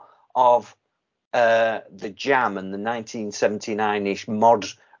more of the Jam and the 1979-ish mod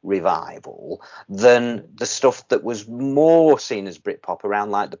revival than the stuff that was more seen as Britpop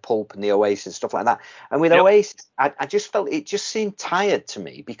around like the Pulp and the Oasis, stuff like that. And with Oasis, I just felt it just seemed tired to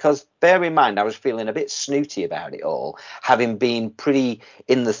me, because bear in mind I was feeling a bit snooty about it all, having been pretty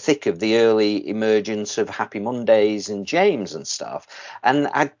in the thick of the early emergence of Happy Mondays and James and stuff, and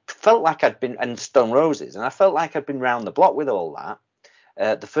I felt like and Stone Roses, and I felt like I'd been round the block with all that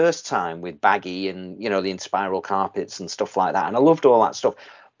the first time with Baggy and the Inspiral Carpets and stuff like that, and I loved all that stuff.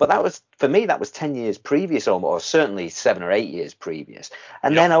 But that was, for me, that was 10 years previous, or certainly 7 or 8 years previous.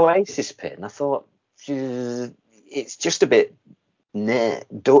 And then Oasis Pit, and I thought, it's just a bit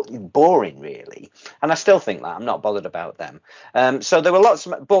boring, really. And I still think that. I'm not bothered about them. So there were lots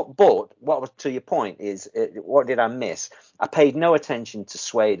of, but what was, to your point, is what did I miss? I paid no attention to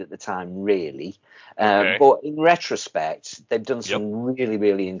Suede at the time, really. But in retrospect, they've done some really,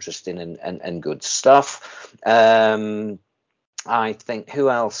 really interesting and good stuff. I think, who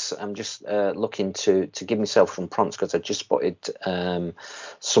else? I'm just looking to give myself some prompts, because I just spotted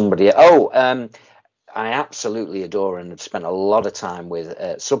somebody. I absolutely adore and have spent a lot of time with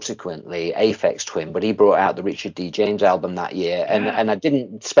subsequently Aphex Twin, but he brought out the Richard D. James album that year, and I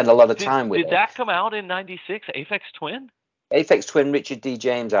didn't spend a lot of time with it. Did that come out in 96, Aphex Twin? Aphex Twin, Richard D.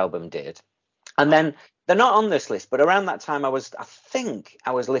 James album did. And then they're not on this list, but around that time I think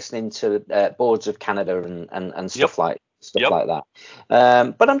I was listening to Boards of Canada and stuff like that.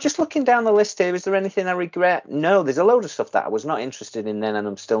 But I'm just looking down the list here. Is there anything I regret? No, there's a load of stuff that I was not interested in then, and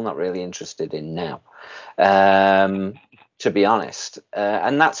I'm still not really interested in now, to be honest.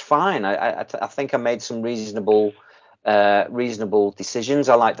 And that's fine. I think I made some reasonable decisions.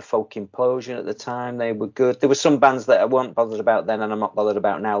 I liked the Folk Implosion at the time. They were good. There were some bands that I weren't bothered about then and I'm not bothered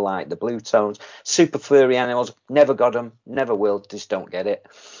about now, like the Blue Tones. Super Furry Animals, never got them, never will, just don't get it.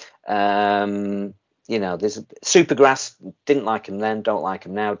 There's Supergrass, didn't like them then, don't like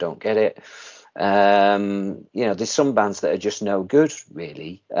them now, don't get it. There's some bands that are just no good,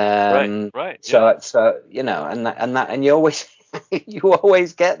 really. Right. So and you always you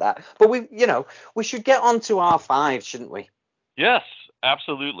always get that. But we should get on to our 5, shouldn't we? Yes,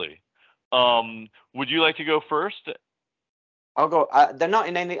 absolutely. Would you like to go first? I'll go. They're not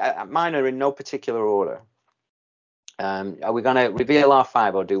in any. Mine are in no particular order. Are we going to reveal our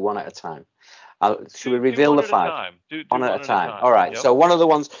 5 or do one at a time? Should we reveal the 5? One at a time. All right. So one of the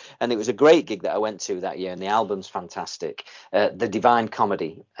ones, and it was a great gig that I went to that year, and the album's fantastic. The Divine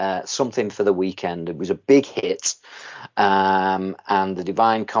Comedy, Something for the Weekend. It was a big hit, and the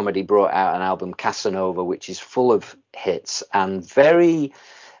Divine Comedy brought out an album, Casanova, which is full of hits and very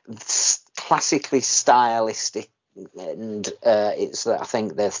classically stylistic. And it's, I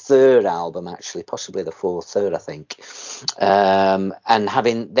think, their 3rd album, actually, possibly the 3rd, I think.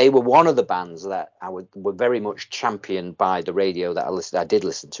 And they were one of the bands that were very much championed by the radio that I did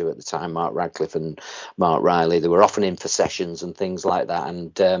listen to at the time, Mark Radcliffe and Mark Riley. They were often in for sessions and things like that,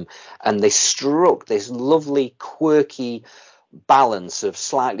 and they struck this lovely, quirky, balance of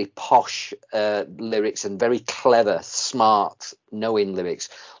slightly posh lyrics and very clever, smart, knowing lyrics,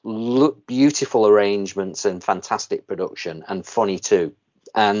 beautiful arrangements and fantastic production, and funny too.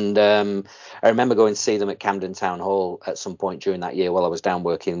 And I remember going to see them at Camden Town Hall at some point during that year while I was down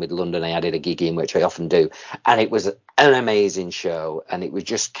working with London. I did a gig in, which I often do, and it was an amazing show, and it was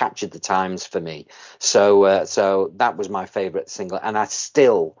just captured the times for me. So that was my favourite single, and I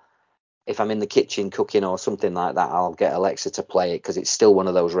still, if I'm in the kitchen cooking or something like that, I'll get Alexa to play it because it's still one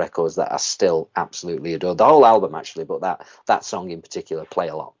of those records that I still absolutely adore. The whole album actually, but that song in particular, play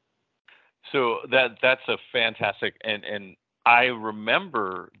a lot. So that's a fantastic, and I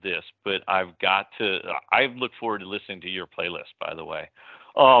remember this, but I look forward to listening to your playlist, by the way.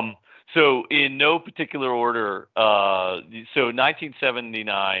 So in no particular order, so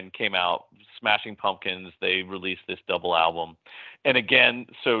 1979 came out, Smashing Pumpkins, they released this double album. And again,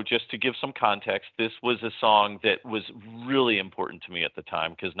 so just to give some context, this was a song that was really important to me at the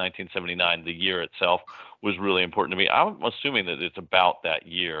time because 1979, the year itself, was really important to me. I'm assuming that it's about that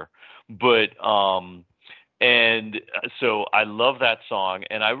year. But and so I love that song,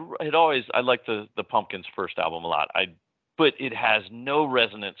 and I liked the Pumpkins' first album a lot. But it has no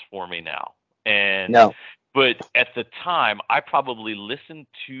resonance for me now. And No. But at the time, I probably listened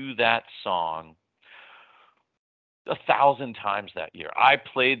to that song 1,000 times that year.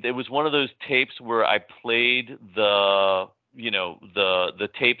 It was one of those tapes where I played the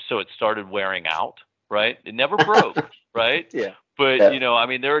tape so it started wearing out, right? It never broke, right? Yeah. But Yeah. I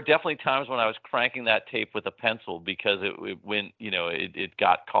mean, there are definitely times when I was cranking that tape with a pencil because it went, it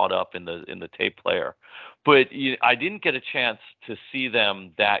got caught up in the tape player. But I didn't get a chance to see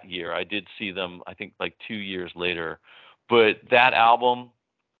them that year. I did see them, I think, like 2 years later. But that album,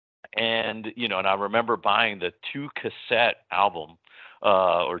 and I remember buying the 2 cassette album,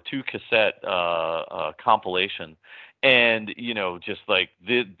 or 2 cassette compilation, and just like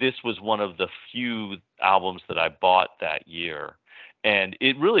this was one of the few albums that I bought that year, and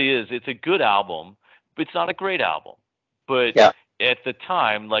it really is. It's a good album, but it's not a great album. But Yeah. at the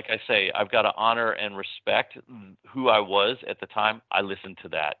time, like I say, I've got to honor and respect who I was at the time. I listened to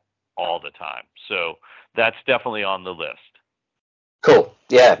that all the time, so that's definitely on the list. Cool.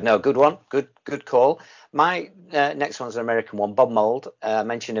 Yeah. No. Good one. Good call. My next one's an American one. Bob Mould. I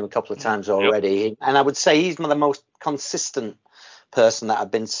mentioned him a couple of times Yep. already, and I would say he's one of the most consistent person that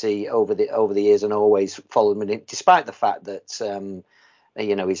I've been to see over the years, and always followed me, despite the fact that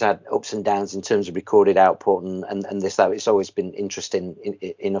he's had ups and downs in terms of recorded output and this that. It's always been interesting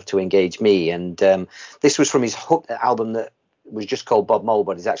enough to engage me. And this was from his album that was just called Bob Mould,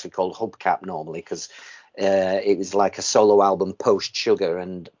 but it's actually called Hubcap normally because it was like a solo album post Sugar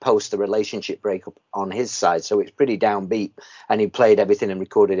and post the relationship breakup on his side, so it's pretty downbeat, and he played everything and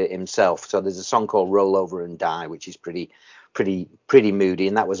recorded it himself. So there's a song called Roll Over and Die, which is pretty moody,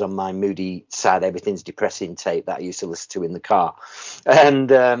 and that was on my moody, sad, everything's depressing tape that I used to listen to in the car. And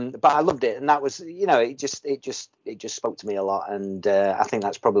but I loved it, and that was, it just spoke to me a lot. And I think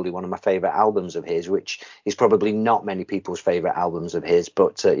that's probably one of my favorite albums of his, which is probably not many people's favorite albums of his,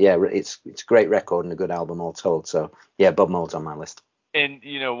 but yeah, it's a great record and a good album all told. So yeah, Bob Mould's on my list. And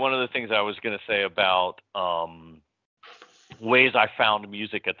one of the things I was going to say about ways I found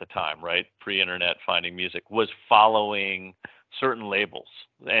music at the time, right? Pre-internet finding music was following certain labels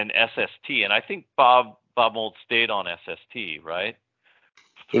and SST. And I think Bob Mould stayed on SST, right?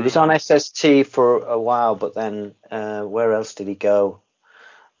 He was on SST for a while, but then where else did he go?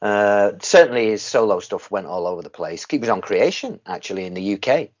 Certainly his solo stuff went all over the place. He was on Creation actually in the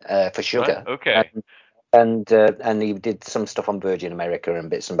UK for Sugar. Right? Okay. And he did some stuff on Virgin America and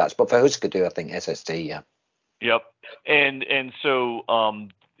bits and bats. But for Husker Du, I think SST, yeah. Yep. And so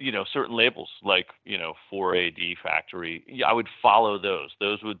certain labels like 4AD Factory, I would follow those.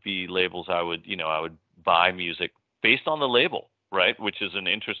 Those would be labels I would buy music based on the label, right? Which is an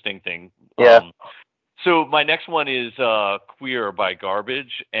interesting thing. Yeah. So my next one is Queer by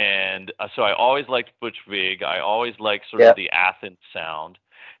Garbage, and so I always liked Butch Vig. I always liked sort of the Athens sound,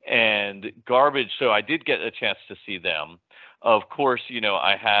 and Garbage. So I did get a chance to see them. Of course,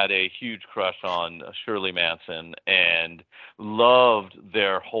 I had a huge crush on Shirley Manson and loved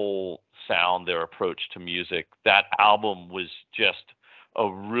their whole sound, their approach to music. That album was just a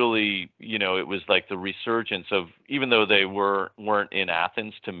really, it was like the resurgence of, even though they weren't in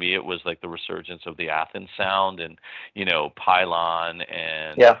Athens, to me it was like the resurgence of the Athens sound, and Pylon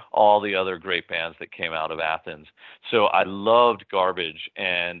and all the other great bands that came out of Athens. So I loved Garbage,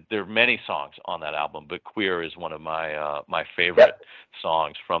 and there are many songs on that album, but Queer is one of my favorite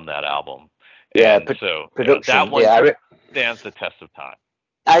songs from that album. Yeah, and so production. that one stands the test of time.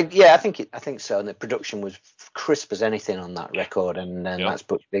 I think so. And the production was crisp as anything on that record, and Yep. that's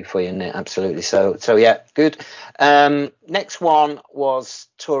big for you, isn't it? Absolutely. So yeah, good. Next one was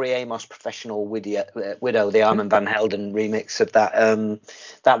Tori Amos, Professional Widow, the Armand Van Helden remix of that.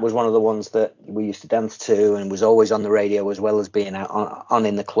 That was one of the ones that we used to dance to, and was always on the radio as well as being out on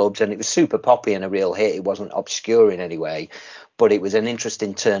in the clubs. And it was super poppy and a real hit. It wasn't obscure in any way, but it was an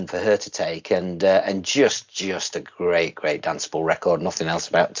interesting turn for her to take, and just a great danceable record. Nothing else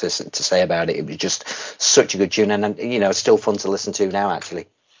about to say about it. It was just such a good tune, and it's still fun to listen to now, actually.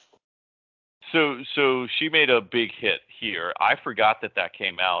 So she made a big hit here. I forgot that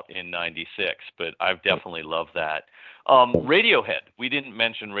came out in '96, but I've definitely loved that. Radiohead. We didn't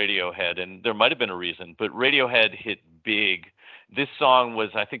mention Radiohead, and there might have been a reason, but Radiohead hit big. This song was,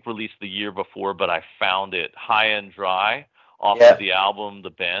 I think, released the year before, but I found it, High and Dry, off of the album The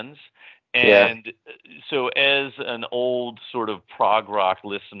Bends. And so, as an old sort of prog rock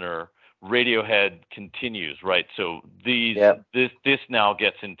listener, Radiohead continues, right? So this now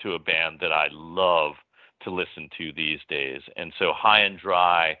gets into a band that I love to listen to these days. And so High and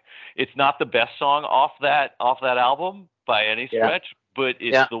Dry, it's not the best song off that album by any stretch, but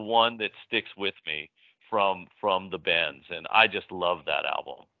it's the one that sticks with me from the Bends, and I just love that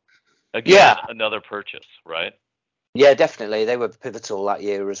album. Again, another purchase, right? Yeah, definitely. They were pivotal that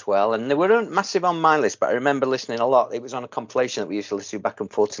year as well. And they weren't massive on my list, but I remember listening a lot. It was on a compilation that we used to listen to back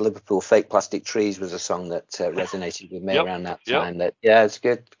and forth to Liverpool. Fake Plastic Trees was a song that resonated with me around that time. It's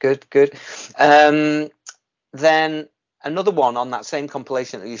good. Then another one on that same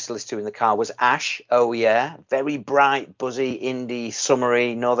compilation that we used to listen to in the car was Ash. Oh yeah, very bright, buzzy, indie,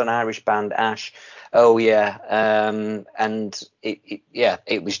 summery Northern Irish band Ash. Oh yeah, and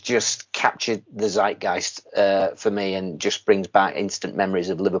it was just captured the zeitgeist for me, and just brings back instant memories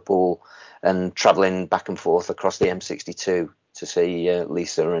of Liverpool and travelling back and forth across the M62 to see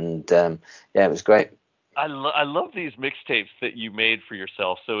Lisa, and it was great. I love these mixtapes that you made for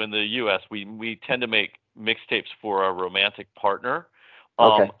yourself. So in the U.S., we tend to make mixtapes for our romantic partner.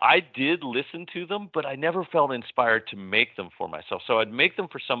 I did listen to them, but I never felt inspired to make them for myself. So I'd make them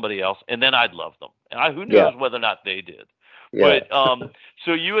for somebody else, and then I'd love them. And who knows whether or not they did. But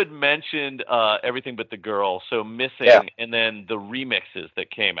so you had mentioned Everything But the Girl, so Missing, and then the remixes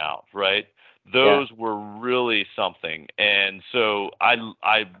that came out, right? Those were really something. And so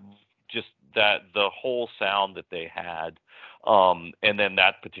I just that the whole sound that they had, and then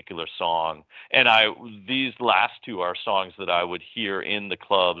that particular song. And these last two are songs that I would hear in the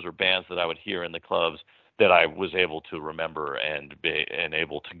clubs, or bands that I would hear in the clubs, that I was able to remember and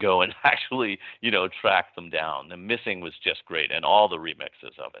able to go and actually, track them down. The Missing was just great, and all the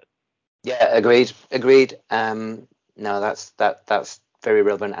remixes of it. Yeah, agreed. No, that's very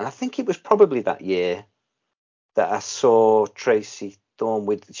relevant, and I think it was probably that year that I saw Tracy Thorn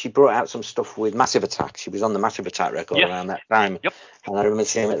she brought out some stuff with Massive Attack. She was on the Massive Attack record around that time. Yep. And I remember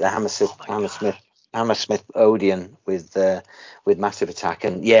seeing him at the Hammersmith Odeon with Massive Attack,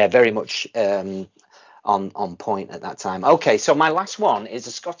 and very much on point at that time. Okay, so my last one is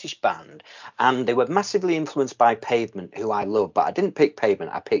a Scottish band, and they were massively influenced by Pavement, who I love, but I didn't pick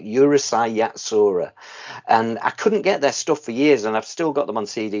Pavement. I picked Urusai Yatsura, and I couldn't get their stuff for years, and I've still got them on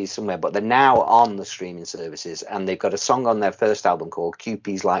CDs somewhere, but they're now on the streaming services, and they've got a song on their first album called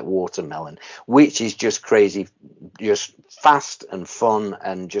Kewpies Like Watermelon, which is just crazy, just fast and fun,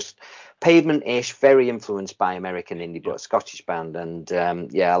 and just Pavement-ish, very influenced by American indie, but a Scottish band, and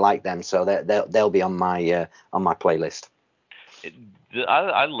I like them, so they'll be on my playlist.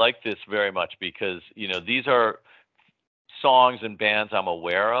 I like this very much because these are songs and bands I'm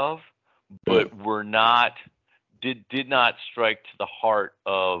aware of, but were not did not strike to the heart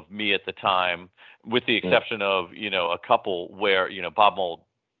of me at the time, with the exception of a couple where Bob Mould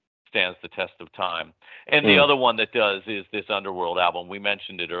stands the test of time. And the other one that does is this Underworld album. We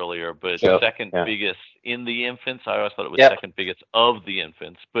mentioned it earlier, but second biggest in the Infants. I always thought it was second biggest of the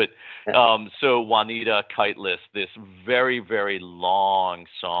Infants. But so Juanita, Kiteless, this very, very long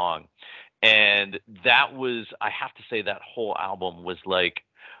song. And that was, I have to say, that whole album was like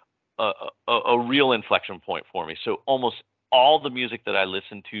a real inflection point for me. So almost all the music that I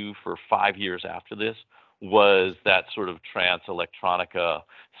listened to for 5 years after this was that sort of trance electronica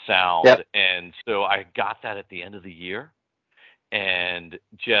sound. And so I got that at the end of the year, and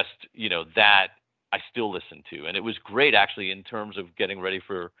just that I still listen to. And it was great, actually, in terms of getting ready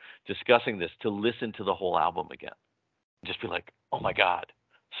for discussing this, to listen to the whole album again, just be like, oh my god,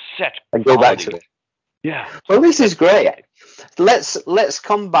 such and go back to it. Yeah. Well, this is great. Fantastic. Let's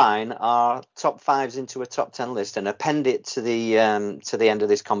combine our top fives into a top 10 list and append it to the end of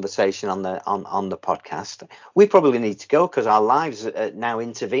this conversation on the podcast. We probably need to go because our lives now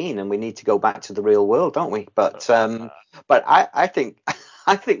intervene and we need to go back to the real world, don't we? But I think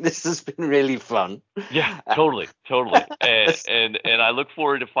I think this has been really fun. Yeah, totally, totally. And I look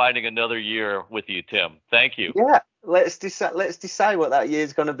forward to finding another year with you, Tim. Thank you. Yeah, let's decide. Let's decide what that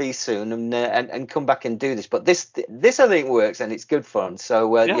year's going to be soon, and come back and do this. But this I think works, and it's good fun.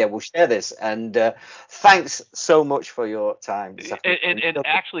 So Yeah. yeah, we'll share this. And thanks so much for your time this afternoon. And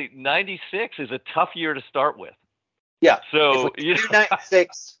actually, 96 is a tough year to start with. Yeah, if we So, can do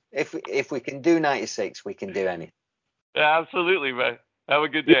 96, if we can do 96, we can do anything. absolutely, man. Have a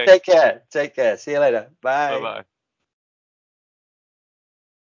good You day. take care. Take care. See you later. Bye Bye. bye.